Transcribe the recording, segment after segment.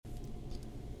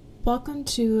Welcome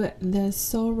to the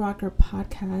Soul Rocker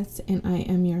podcast, and I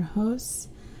am your host,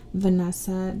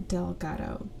 Vanessa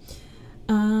Delgado.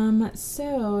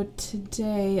 So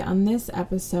today on this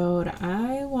episode,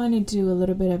 I want to do a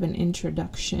little bit of an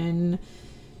introduction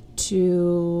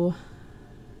to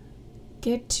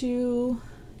get to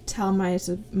tell my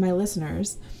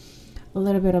listeners a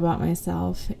little bit about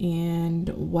myself and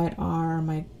what are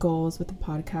my goals with the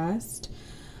podcast.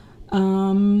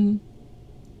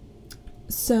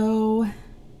 So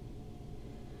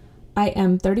I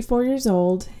am 34 years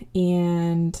old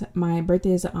and my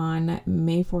birthday is on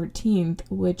May 14th,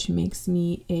 which makes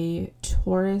me a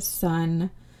Taurus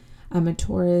sun. I'm a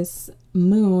Taurus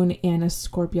moon and a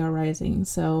Scorpio rising.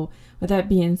 So with that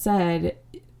being said,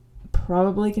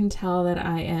 probably can tell that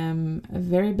I am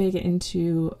very big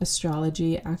into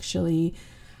astrology. Actually,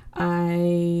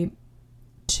 I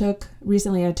took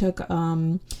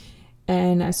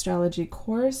an astrology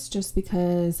course just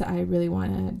because I really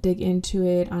want to dig into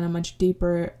it on a much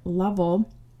deeper level.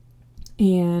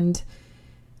 And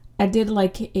I did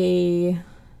like a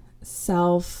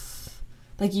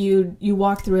you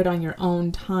walk through it on your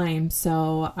own time.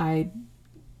 So I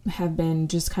have been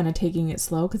just kind of taking it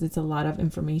slow because it's a lot of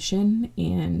information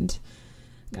and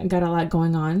I got a lot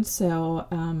going on. So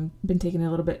been taking it a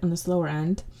little bit on the slower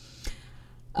end.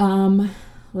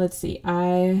 Let's see.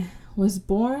 I was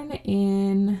born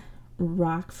in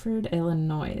Rockford,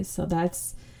 Illinois. So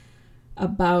that's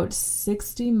about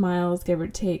 60 miles, give or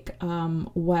take,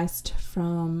 west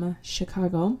from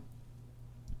Chicago.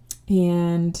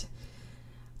 And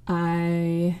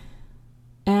I'm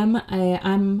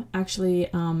actually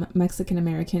Mexican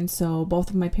American. So both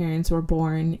of my parents were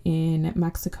born in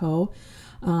Mexico.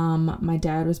 My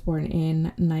dad was born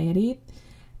in Nayarit.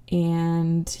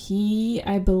 And he,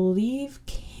 I believe,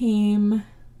 came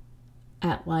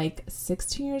at like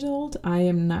 16 years old. I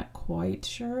am not quite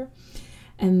sure.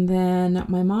 And then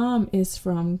my mom is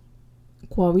from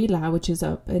Coahuila, which is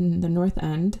up in the north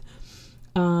end.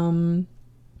 And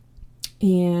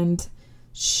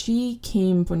she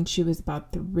came when she was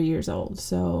about 3 years old.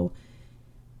 So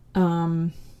I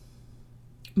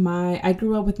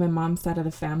grew up with my mom's side of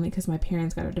the family because my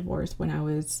parents got a divorce when I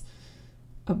was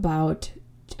about,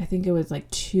 I think it was like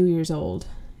 2 years old.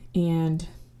 And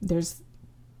there's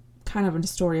kind of a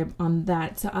story on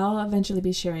that, so I'll eventually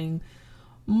be sharing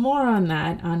more on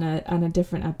that on a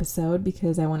different episode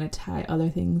because I want to tie other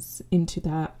things into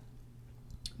that.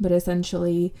 But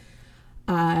essentially,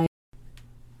 I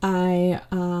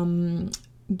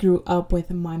grew up with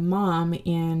my mom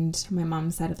and my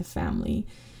mom's side of the family.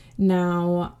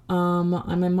 Now,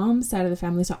 on my mom's side of the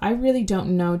family, so I really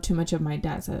don't know too much of my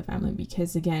dad's side of the family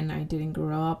because, again, I didn't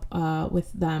grow up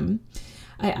with them.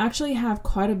 I actually have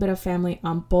quite a bit of family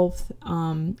on both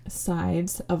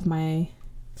sides of my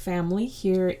family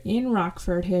here in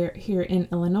Rockford, here in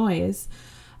Illinois.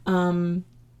 But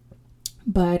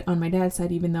on my dad's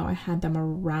side, even though I had them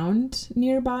around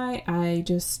nearby, I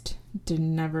just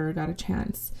never got a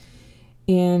chance.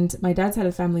 And my dad's side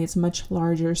of the family is much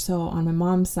larger. So on my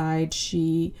mom's side,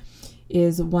 she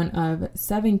is one of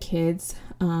 7 kids.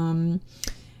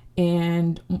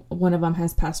 And one of them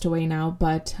has passed away now,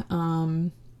 but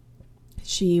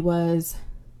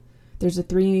there's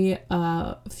 3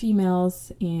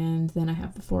 females, and then I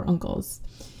have the 4 uncles.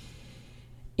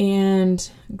 And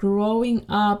growing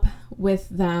up with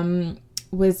them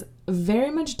was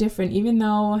very much different, even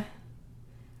though,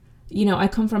 I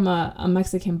come from a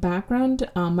Mexican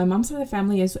background. My mom's side of the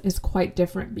family is quite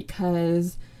different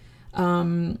because,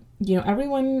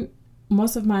 everyone,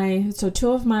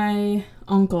 2 of my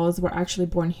uncles were actually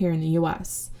born here in the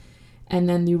U.S. And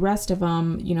then the rest of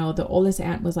them, the oldest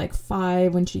aunt was like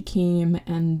 5 when she came.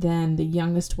 And then the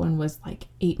youngest one was like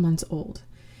 8 months old.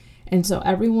 And so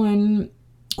everyone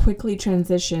quickly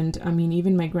transitioned. I mean,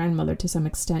 even my grandmother to some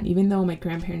extent, even though my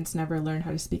grandparents never learned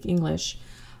how to speak English,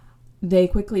 they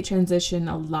quickly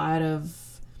transitioned a lot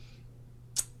of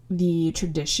the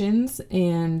traditions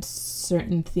and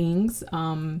certain things,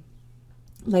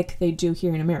 like they do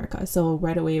here in America. So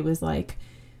right away it was like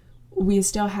we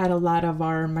still had a lot of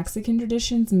our Mexican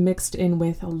traditions mixed in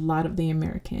with a lot of the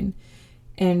American.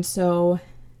 And so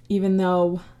even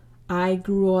though I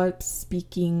grew up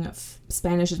speaking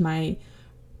Spanish as my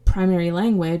primary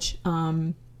language,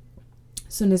 as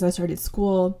soon as I started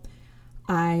school,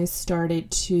 I started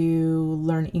to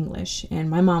learn English. And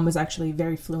my mom was actually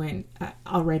very fluent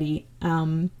already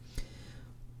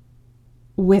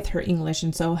with her English,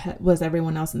 and so was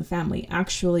everyone else in the family.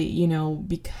 Actually,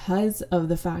 because of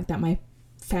the fact that my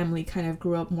family kind of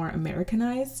grew up more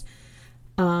Americanized,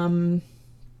 it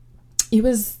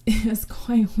was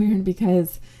quite weird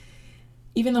because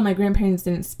even though my grandparents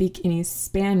didn't speak any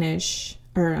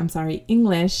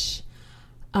English,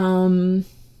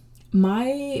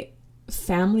 my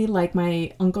family, like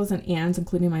my uncles and aunts,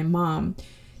 including my mom,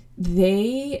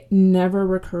 they never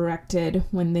were corrected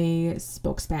when they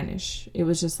spoke Spanish. It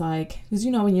was just like, because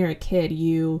when you're a kid,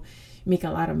 you make a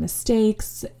lot of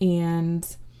mistakes, and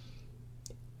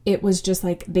it was just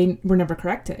like they were never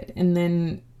corrected. And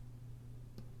then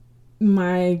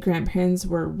my grandparents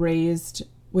were raised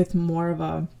with more of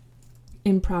a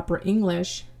improper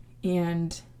English,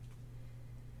 and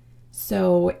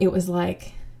so it was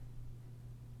like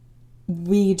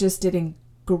we just didn't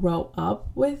grow up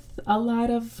with a lot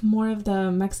of more of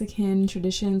the Mexican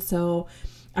tradition. So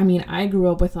I grew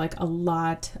up with like a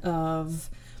lot of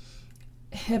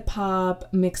hip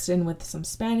hop mixed in with some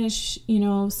Spanish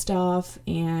stuff,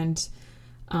 and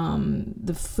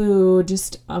the food,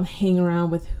 just hanging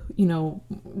around with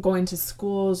going to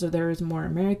schools where there was more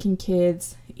American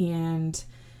kids. And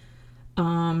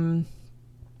I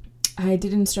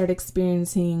didn't start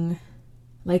experiencing,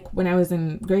 like when I was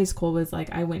in grade school, was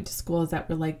like I went to schools that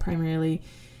were like primarily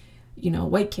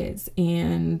white kids.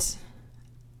 And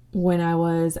when I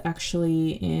was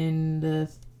actually in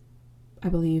I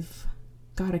believe,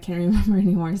 God, I can't remember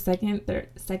anymore,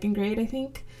 second grade, I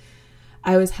think,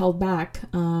 I was held back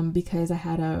because I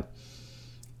had a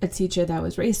teacher that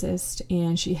was racist,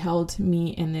 and she held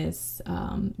me and this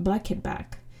black kid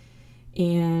back.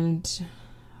 And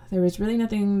there was really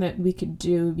nothing that we could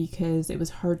do because it was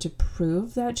hard to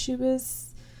prove that she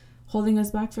was holding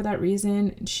us back for that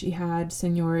reason. She had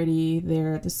seniority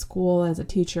there at the school as a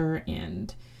teacher,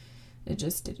 and it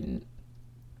just didn't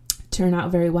turn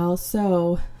out very well.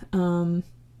 So I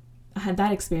had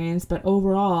that experience, but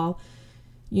overall,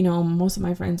 most of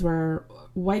my friends were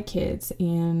white kids,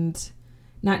 and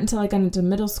not until I got into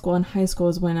middle school and high school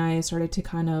is when I started to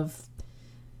kind of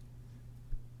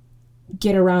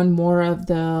get around more of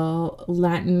the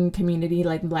Latin community,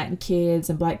 like Latin kids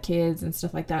and black kids and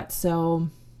stuff like that. So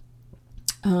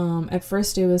at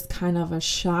first it was kind of a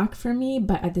shock for me,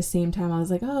 but at the same time I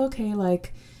was like, oh, okay,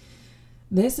 like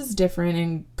this is different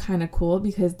and kind of cool,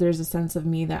 because there's a sense of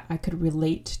me that I could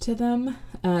relate to them,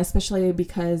 especially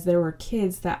because there were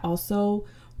kids that also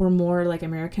were more like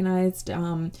Americanized.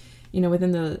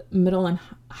 Within the middle and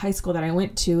high school that I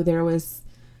went to, there was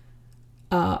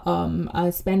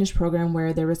a Spanish program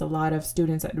where there was a lot of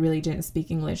students that really didn't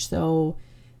speak English. So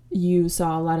you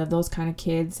saw a lot of those kind of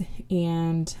kids,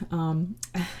 and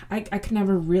I could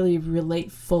never really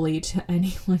relate fully to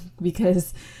anyone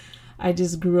because I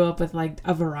just grew up with like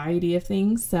a variety of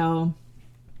things. So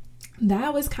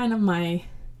that was kind of a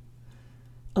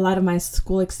lot of my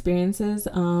school experiences.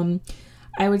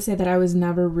 I would say that I was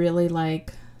never really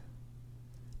like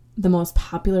the most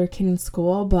popular kid in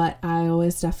school, but I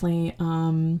was definitely,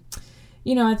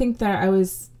 I think that I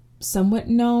was somewhat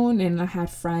known and I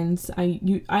had friends. I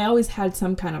always had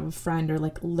some kind of a friend or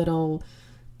like little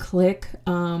clique.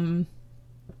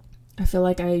 I feel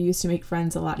like I used to make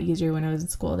friends a lot easier when I was in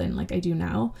school than like I do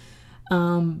now.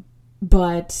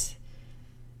 But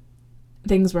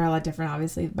things were a lot different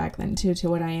obviously back then too, to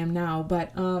what I am now.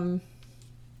 But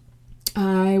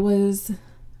I was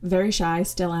very shy,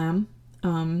 still am.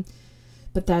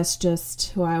 But that's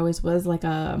just who I always was, like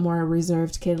a more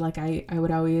reserved kid. Like I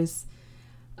would always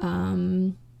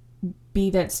be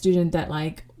that student that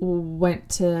like went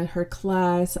to her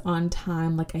class on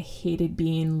time. Like I hated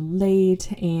being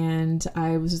late, and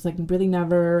I was just like really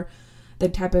never the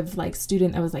type of like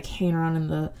student that was like hanging around in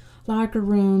the locker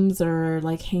rooms or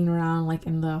like hanging around like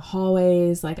in the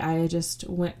hallways. Like I just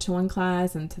went to one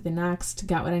class and to the next,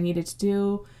 got what I needed to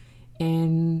do.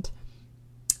 And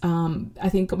I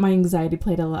think my anxiety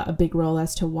played a big role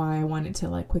as to why I wanted to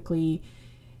like quickly,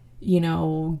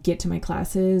 get to my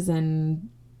classes, and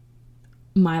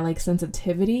my like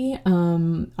sensitivity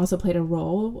also played a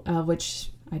role,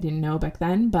 which I didn't know back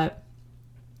then. But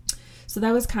so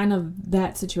that was kind of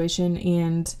that situation.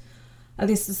 And at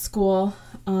least the school,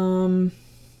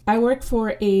 I work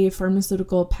for a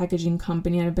pharmaceutical packaging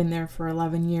company. I've been there for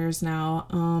 11 years now.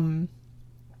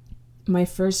 My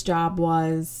first job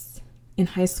was in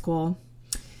high school,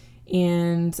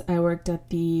 and I worked at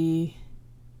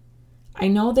I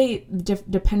know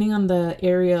depending on the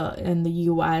area in the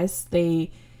US, the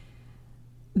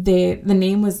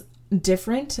name was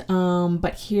different,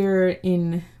 but here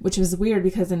which was weird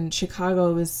because in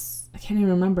Chicago it was, I can't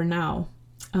even remember now,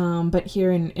 but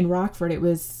here in Rockford it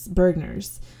was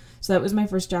Bergner's. So that was my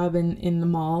first job in the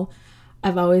mall.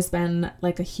 I've always been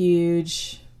like a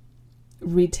huge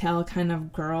retail kind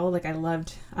of girl. Like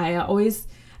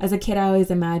as a kid, I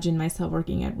always imagined myself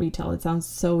working at retail. It sounds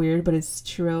so weird, but it's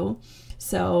true.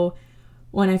 So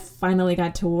when I finally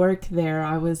got to work there,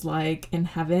 I was like in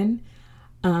heaven.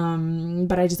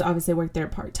 But I just obviously worked there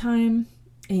part-time,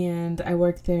 and I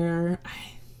worked there.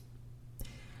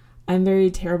 I'm very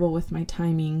terrible with my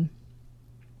timing.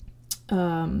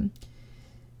 I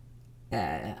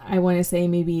want to say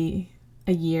maybe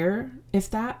a year, if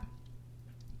that.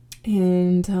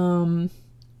 And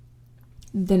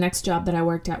the next job that I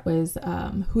worked at was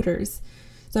Hooters.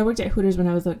 So I worked at Hooters when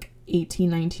I was like 18,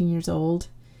 19 years old.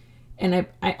 And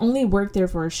I only worked there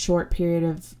for a short period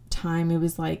of time. It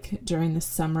was like during the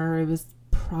summer. It was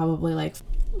probably like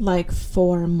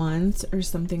 4 months or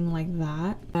something like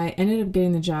that. I ended up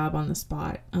getting the job on the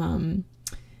spot.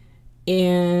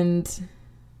 And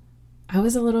I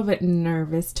was a little bit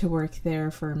nervous to work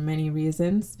there for many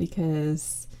reasons,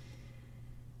 because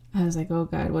I was like, oh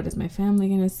God, what is my family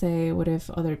going to say? What if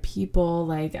other people,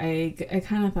 like, I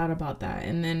kind of thought about that.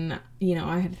 And then,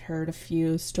 I had heard a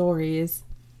few stories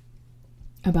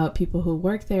about people who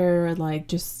work there, like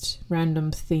just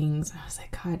random things. I was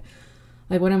like, God,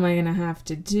 like, what am I going to have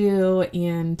to do?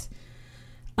 And,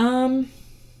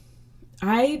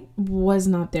 I was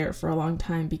not there for a long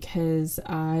time because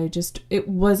it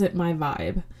wasn't my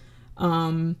vibe.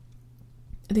 I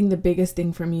think the biggest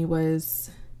thing for me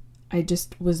was I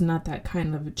just was not that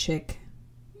kind of a chick.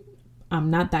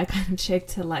 I'm not that kind of chick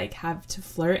to like have to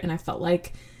flirt. And I felt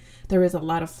like there was a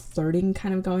lot of flirting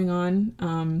kind of going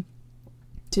on,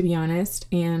 to be honest.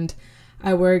 And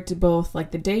I worked both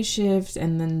like the day shift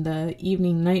and then the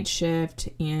evening night shift.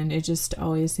 And it just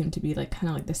always seemed to be like kind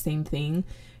of like the same thing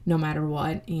no matter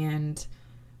what. And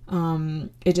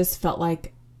it just felt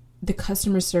like the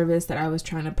customer service that I was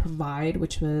trying to provide,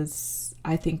 which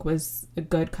I think was a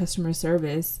good customer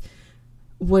service,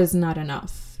 was not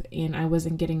enough, and I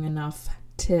wasn't getting enough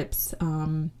tips.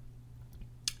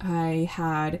 I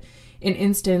had an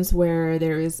instance where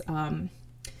there was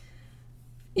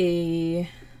a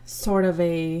sort of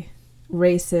a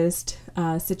racist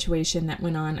situation that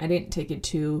went on. I didn't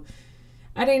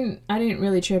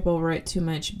really trip over it too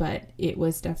much, but it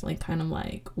was definitely kind of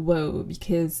like, whoa,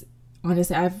 because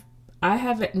honestly, I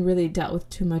haven't really dealt with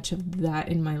too much of that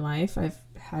in my life. I've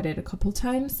had it a couple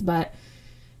times, but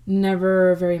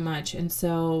never very much. And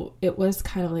so it was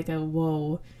kind of like a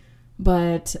whoa,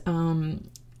 but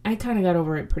I kind of got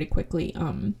over it pretty quickly.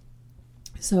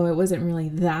 So it wasn't really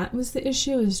that was the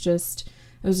issue. I was just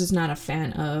not a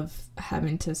fan of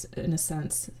having to, in a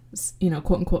sense,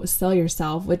 quote unquote, sell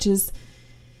yourself,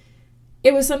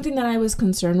 it was something that I was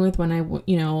concerned with when I,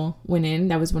 went in.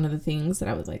 That was one of the things that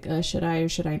I was like, should I or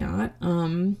should I not?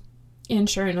 And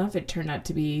sure enough, it turned out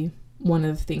to be one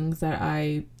of the things that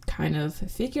I kind of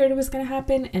figured was going to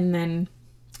happen. And then,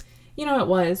 it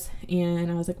was.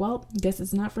 And I was like, well, I guess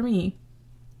it's not for me.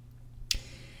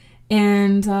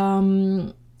 And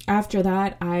after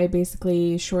that, I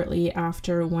basically shortly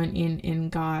after went in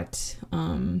and got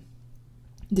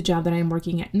the job that I'm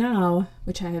working at now,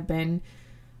 which I have been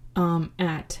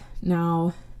at.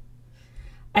 Now,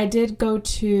 I did go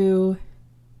to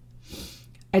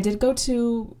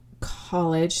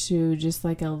college, to just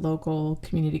like a local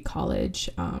community college,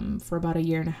 for about 1.5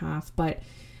 years. But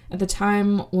at the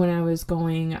time when I was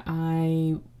going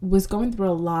through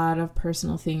a lot of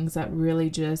personal things that really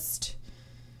just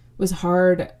was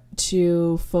hard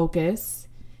to focus.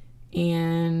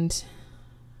 And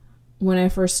when I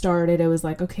first started, it was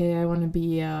like, okay, I want to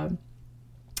be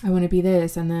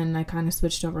this. And then I kind of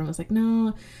switched over and was like,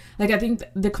 no, like, I think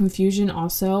the confusion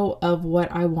also of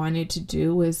what I wanted to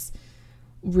do was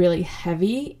really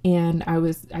heavy, and I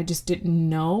just didn't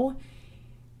know,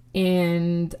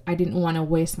 and I didn't want to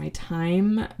waste my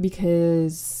time,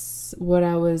 because what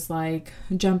I was like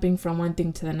jumping from one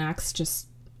thing to the next,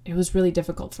 it was really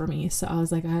difficult for me. So I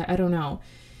was like, I don't know.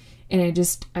 And I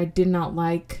did not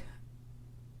like,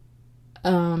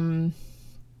 I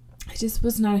just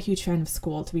was not a huge fan of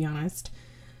school, to be honest.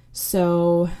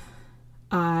 So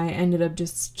I ended up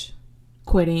just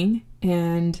quitting.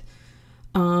 And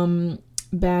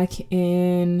back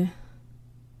in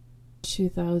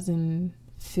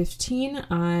 2015,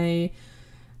 I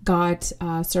got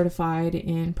certified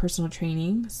in personal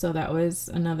training. So that's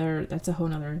a whole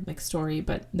nother like story,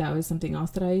 but that was something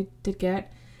else that I did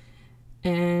get.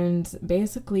 And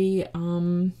basically,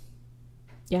 I've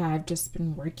just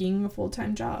been working a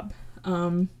full-time job.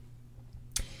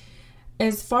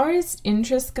 As far as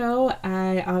interests go,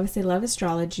 I obviously love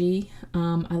astrology.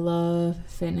 I love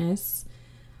fitness.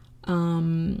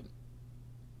 I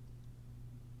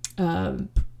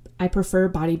prefer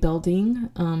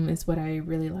bodybuilding, is what I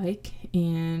really like.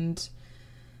 And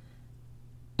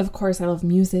of course, I love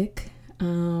music.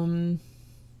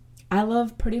 I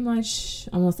love pretty much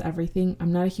almost everything.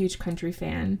 I'm not a huge country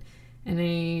fan, and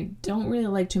I don't really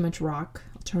like too much rock.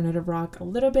 Alternative rock, a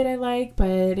little bit I like,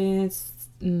 but it's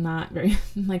not very,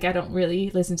 like, I don't really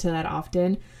listen to that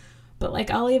often. But like,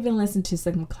 I'll even listen to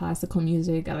some classical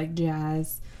music. I like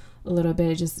jazz a little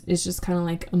bit. It's just kind of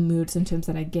like a mood sometimes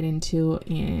that I get into,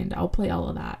 and I'll play all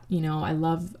of that. You know, I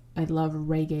love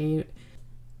reggae.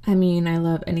 I mean, I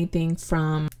love anything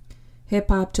from hip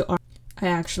hop to R. I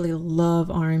actually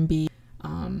love R&B.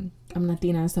 I'm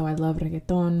Latina, so I love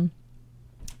reggaeton,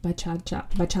 bachata,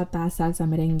 salsa,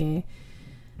 merengue.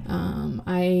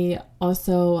 I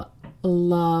also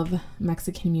love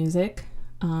Mexican music.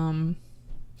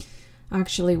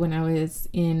 Actually, when I was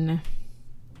in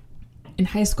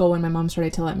high school, when my mom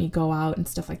started to let me go out and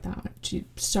stuff like that, she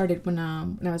started when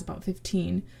I was about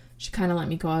 15. She kind of let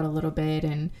me go out a little bit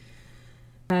and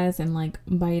like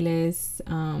bailes.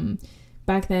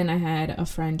 Back then I had a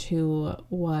friend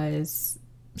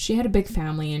she had a big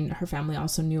family, and her family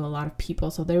also knew a lot of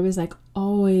people. So there was like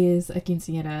always a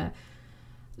quinceañera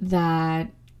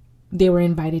that they were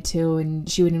invited to, and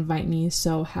she would invite me.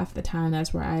 So half the time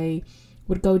that's where I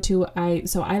would go to.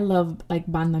 So I love like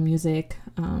banda music,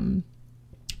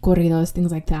 corridos,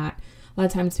 things like that. A lot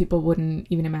of times people wouldn't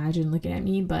even imagine looking at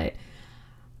me, but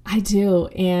I do.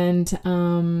 And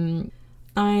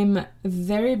I'm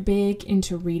very big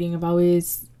into reading. I've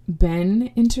always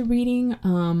been into reading.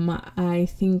 I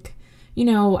think, you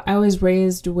know, I was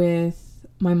raised with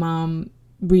my mom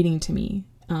reading to me.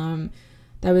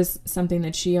 That was something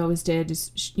that she always did,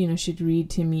 is, you know, she'd read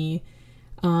to me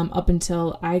up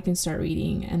until I can start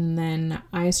reading. And then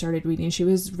I started reading. She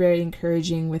was very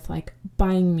encouraging with like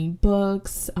buying me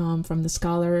books from the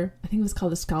Scholar. I think it was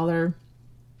called the Scholar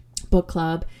Book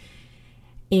Club.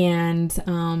 And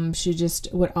she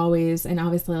just would always, and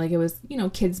obviously like it was, you know,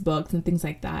 kids books and things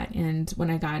like that. And when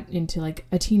I got into like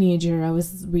a teenager, I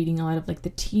was reading a lot of like the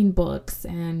teen books,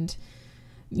 and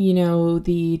you know,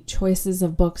 the choices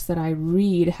of books that I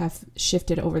read have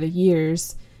shifted over the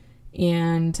years.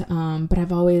 And but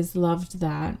I've always loved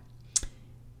that.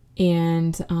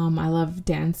 And I love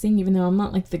dancing, even though I'm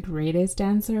not like the greatest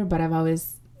dancer, but I've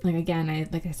always, like, again, I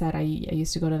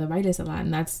used to go to the bailes a lot,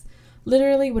 and that's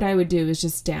literally what I would do, is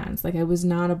just dance. Like, I was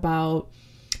not about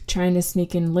trying to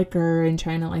sneak in liquor and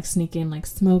trying to like sneak in like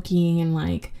smoking and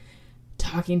like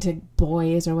talking to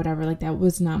boys or whatever. Like, that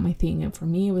was not my thing. And for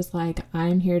me, it was like,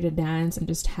 I'm here to dance and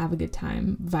just have a good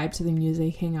time, vibe to the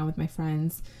music, hang out with my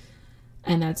friends.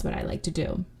 And that's what I like to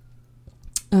do.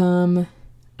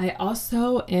 I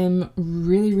also am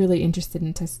really, really interested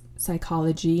in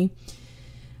psychology,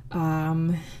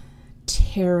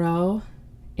 tarot,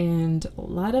 and a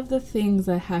lot of the things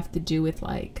that have to do with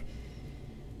like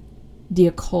the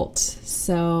occult.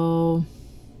 So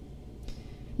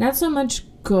not so much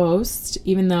ghost,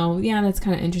 even though, yeah, that's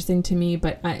kind of interesting to me,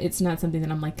 but it's not something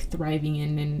that I'm like thriving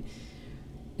in and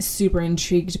super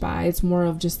intrigued by. It's more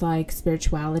of just like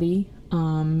spirituality.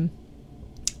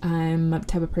 I'm a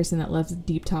type of person that loves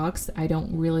deep talks. I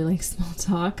don't really like small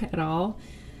talk at all.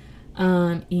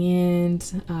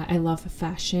 And I love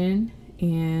fashion,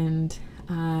 and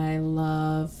I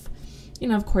love, you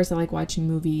know, of course I like watching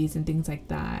movies and things like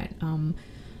that.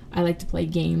 I like to play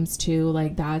games too.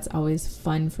 Like, that's always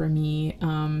fun for me.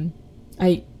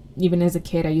 Even as a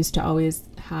kid, I used to always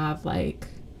have like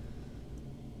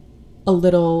a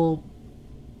little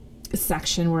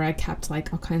section where I kept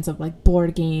like all kinds of like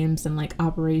board games and like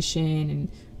Operation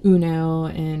and Uno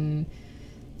and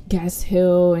Guess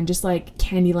Who and just like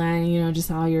Candyland, you know, just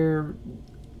all your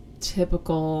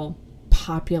typical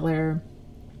popular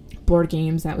board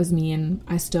games. That was me, and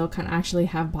I still kind of actually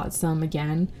have bought some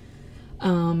again.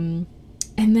 And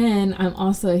then I'm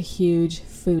also a huge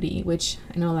foodie, which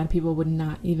I know a lot of people would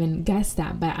not even guess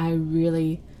that, but I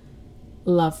really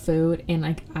love food, and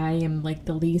like I am like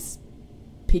the least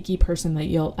picky person that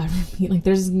you'll ever meet. Like,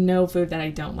 there's no food that I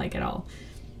don't like at all.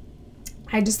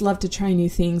 I just love to try new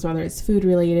things, whether it's food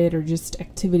related or just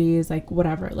activities, like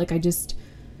whatever. Like, I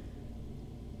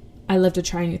love to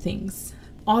try new things.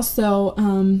 Also,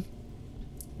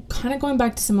 kind of going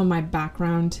back to some of my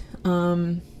background,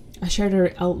 I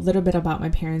shared a little bit about my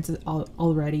parents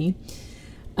already.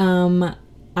 I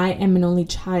am an only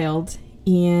child,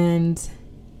 and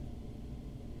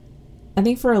I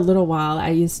think for a little while I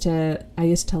used to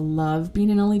love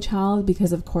being an only child,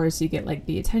 because of course you get like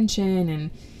the attention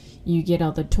and you get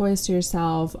all the toys to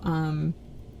yourself.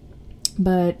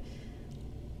 But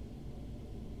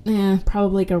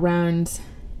probably like around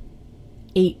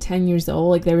 8-10 years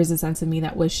old, like there was a sense of me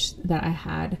that wished that I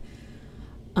had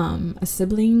a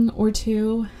sibling or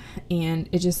two, and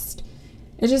it just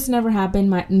never happened.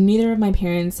 Neither of my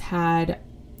parents had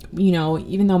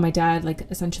even though my dad like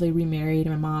essentially remarried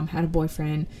and my mom had a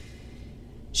boyfriend,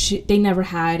 they never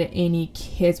had any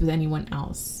kids with anyone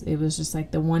else. It was just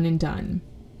like the one and done.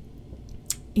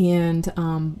 And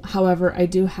however, I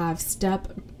do have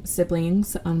step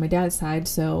siblings on my dad's side,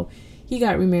 so he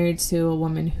got remarried to a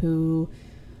woman who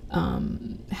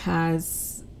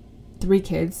has 3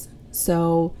 kids.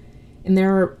 So, and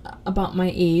they're about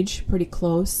my age, pretty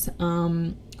close.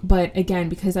 But again,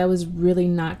 because I was really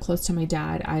not close to my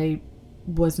dad, I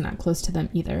was not close to them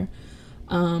either.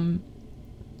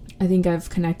 I think I've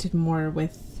connected more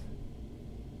with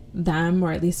them,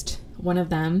 or at least one of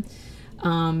them,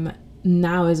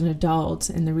 now as an adult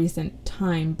in the recent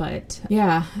time. But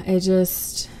yeah, it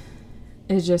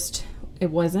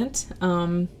wasn't.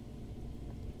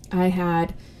 I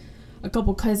had a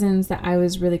couple cousins that I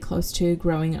was really close to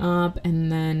growing up,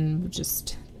 and then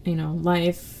just,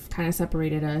 life kind of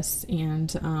separated us.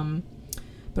 And,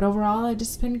 but overall, I've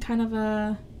just been kind of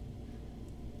a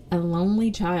lonely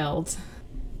child.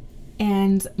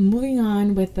 And moving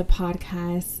on with the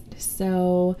podcast.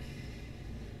 So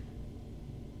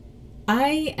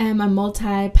I am a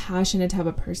multi-passionate type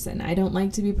of person. I don't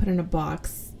like to be put in a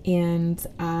box. And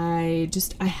I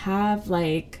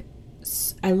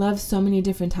love so many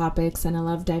different topics, and I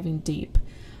love diving deep.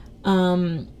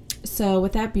 So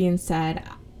with that being said,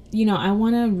 I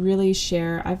want to really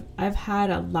share, I've had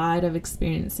a lot of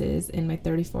experiences in my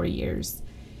 34 years.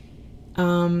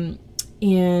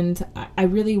 And I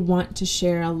really want to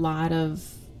share a lot of,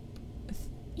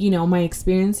 my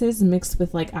experiences mixed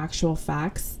with like actual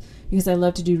facts, because I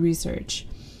love to do research.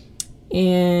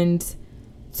 And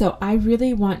so I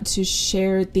really want to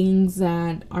share things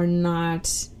that are not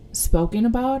spoken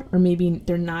about, or maybe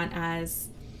they're not as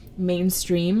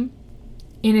mainstream.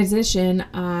 In addition,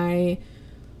 I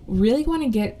really want to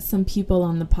get some people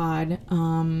on the pod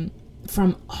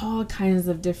from all kinds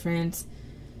of different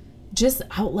just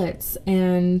outlets.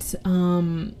 And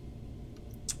I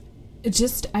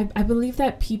believe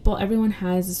that everyone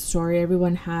has a story,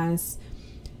 everyone has,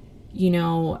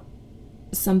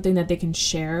 something that they can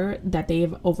share that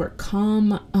they've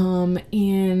overcome.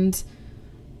 And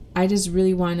I just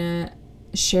really want to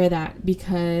share that,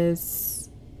 because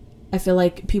I feel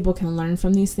like people can learn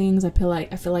from these things. I feel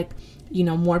like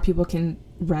more people can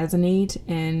resonate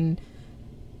and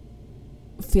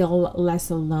feel less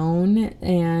alone,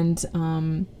 and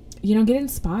get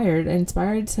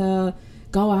inspired to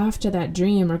go after that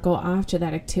dream, or go after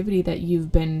that activity that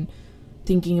you've been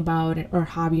thinking about, or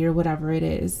hobby, or whatever it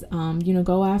is.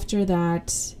 Go after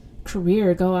that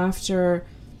career, go after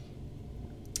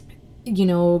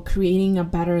creating a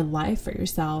better life for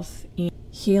yourself, and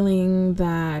healing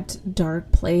that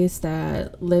dark place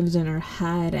that lives in our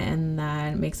head and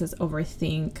that makes us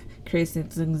overthink, creates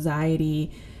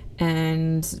anxiety,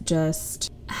 and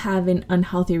just having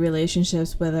unhealthy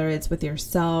relationships, whether it's with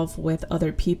yourself, with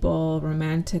other people,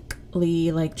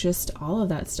 romantically, like just all of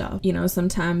that stuff.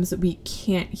 Sometimes we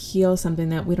can't heal something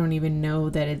that we don't even know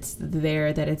that it's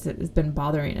there, that it's been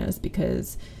bothering us,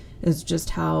 because it's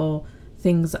just how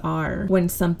things are. When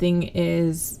something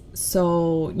is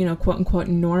so, quote unquote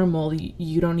normal,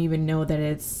 you don't even know that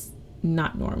it's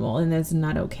not normal and that's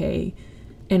not okay.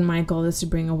 And my goal is to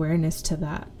bring awareness to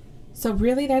that. So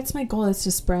really, that's my goal, is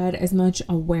to spread as much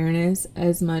awareness,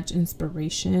 as much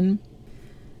inspiration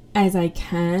as I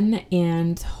can.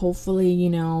 And hopefully,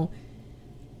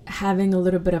 having a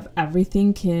little bit of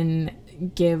everything can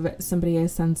give somebody a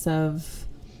sense of,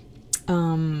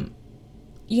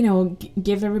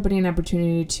 give everybody an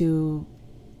opportunity to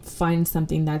find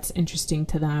something that's interesting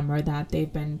to them, or that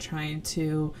they've been trying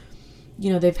to,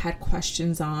 they've had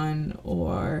questions on,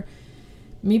 or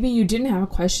maybe you didn't have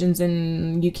questions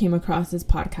and you came across this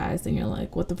podcast and you're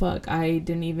like, what the fuck? I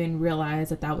didn't even realize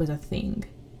that was a thing,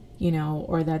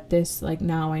 or that this, like,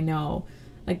 now I know.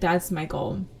 Like, that's my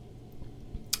goal.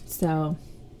 So,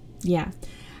 yeah.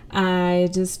 I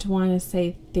just want to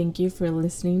say thank you for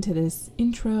listening to this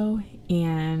intro,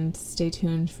 and stay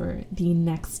tuned for the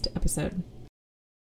next episode.